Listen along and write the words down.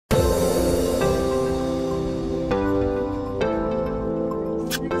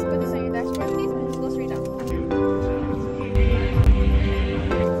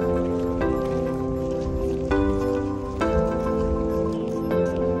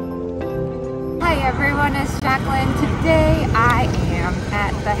Hi everyone, it's Jacqueline. Today I am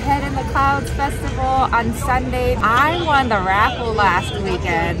at the Head in the Clouds Festival on Sunday. I won the raffle last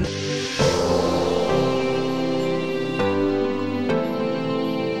weekend.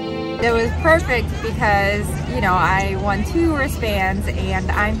 It was perfect because, you know, I won 2 wristbands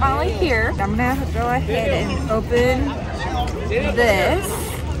and I'm finally here. I'm gonna go ahead and open this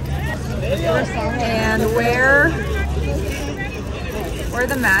and wear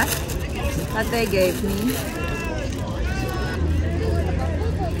the mask that they gave me.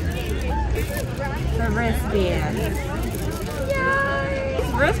 The wristbands. Yay!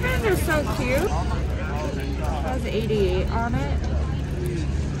 These wristbands are so cute. It has 88 on it.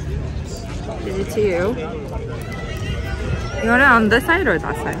 52. You want it on this side or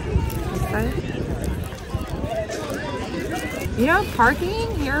that side? This side? You know,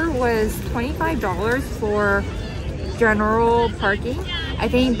 parking here was $25 for general parking. I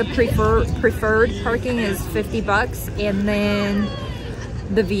think the preferred parking is 50 bucks and then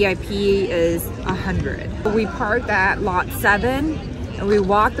the VIP is 100. We parked at lot 7 and we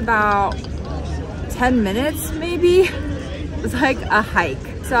walked about 10 minutes maybe. It was like a hike.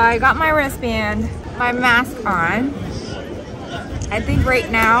 So I got my wristband, my mask on. I think right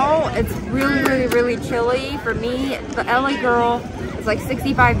now it's really chilly for me. The LA girl, it's like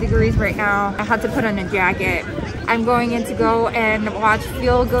 65 degrees right now. I had to put on a jacket. I'm going in to go and watch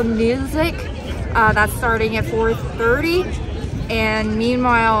Feel Good Music. That's starting at 4:30. And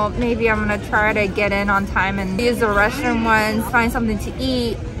meanwhile, maybe I'm gonna try to get in on time and use the restroom once, find something to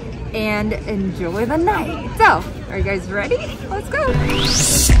eat, and enjoy the night. So, are you guys ready? Let's go.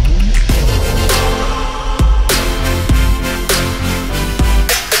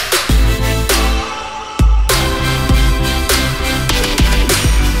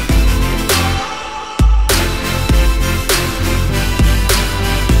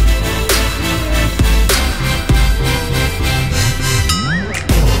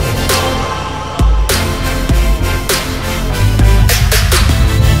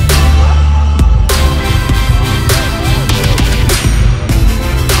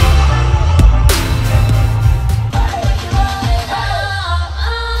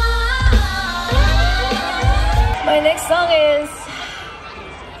 My next song is,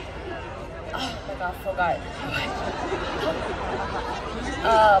 oh my god, I forgot.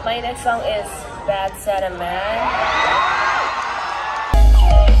 My next song is Bad, Sad and Mad.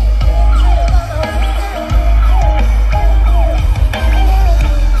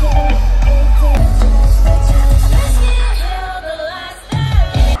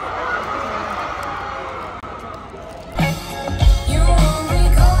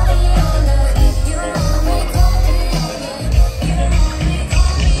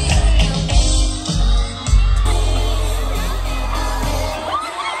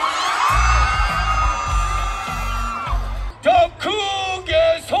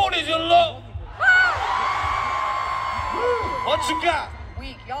 What you got?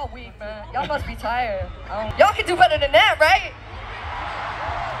 Weak, y'all weak, man. Y'all must be tired. Y'all can do better than that, right?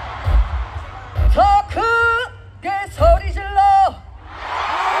 더 크게 소리 질러.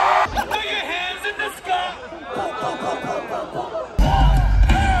 Put your hands in the sky.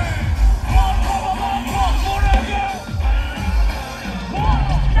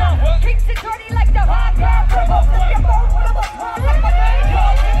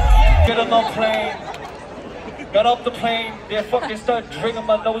 Get on the plane. Got off the plane, they fucking start drinking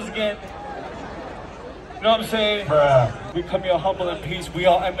my nose again. You know what I'm saying? Bruh. We come here humble and peace. We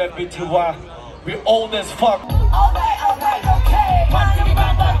are MFBTY. We old as fuck.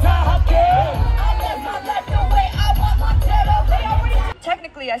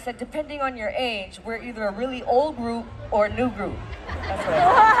 Technically, I said depending on your age, we're either a really old group or a new group. That's what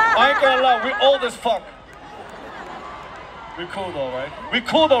I ain't gonna lie, we old as fuck. We cool though, right? We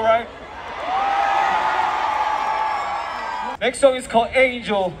cool though, right? Next song is called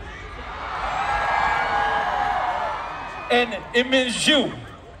Angel. And it means you.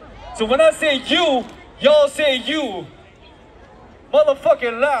 So when I say you, y'all say you.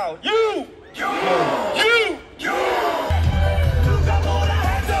 Motherfucking loud. You! You! You! You!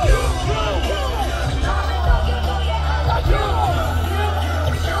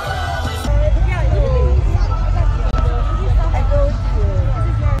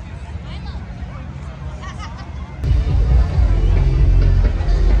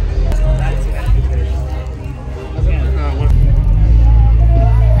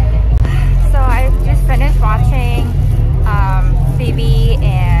 Bibi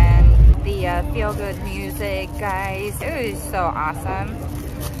and the Feel Good Music guys. It was so awesome.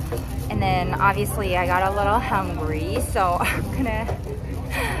 And then obviously I got a little hungry, so I'm gonna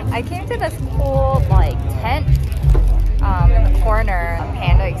I came to this cool like tent in the corner,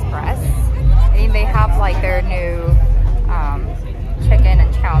 Panda Express. I think they have like their new chicken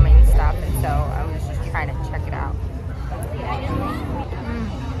and chow mein stuff, and so I was just trying to check it out.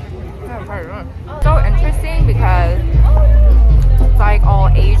 So interesting because it's like all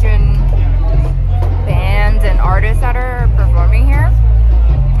Asian bands and artists that are performing here.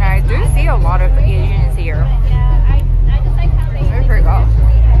 And I do see a lot of Asians here. Very pretty cool.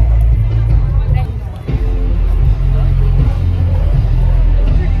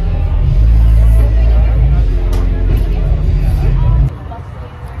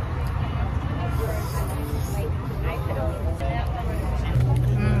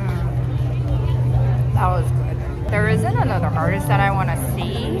 That was good. There isn't another artist that I want to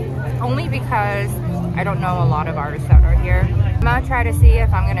see, only because I don't know a lot of artists that are here. I'm gonna try to see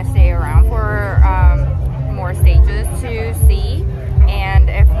if I'm gonna stay around for more stages to see, and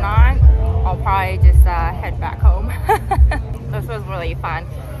if not, I'll probably just head back home. This was really fun.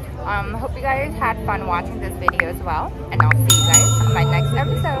 Hope you guys had fun watching this video as well, and I'll see you guys in my next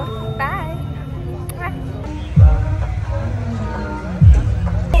episode. Bye!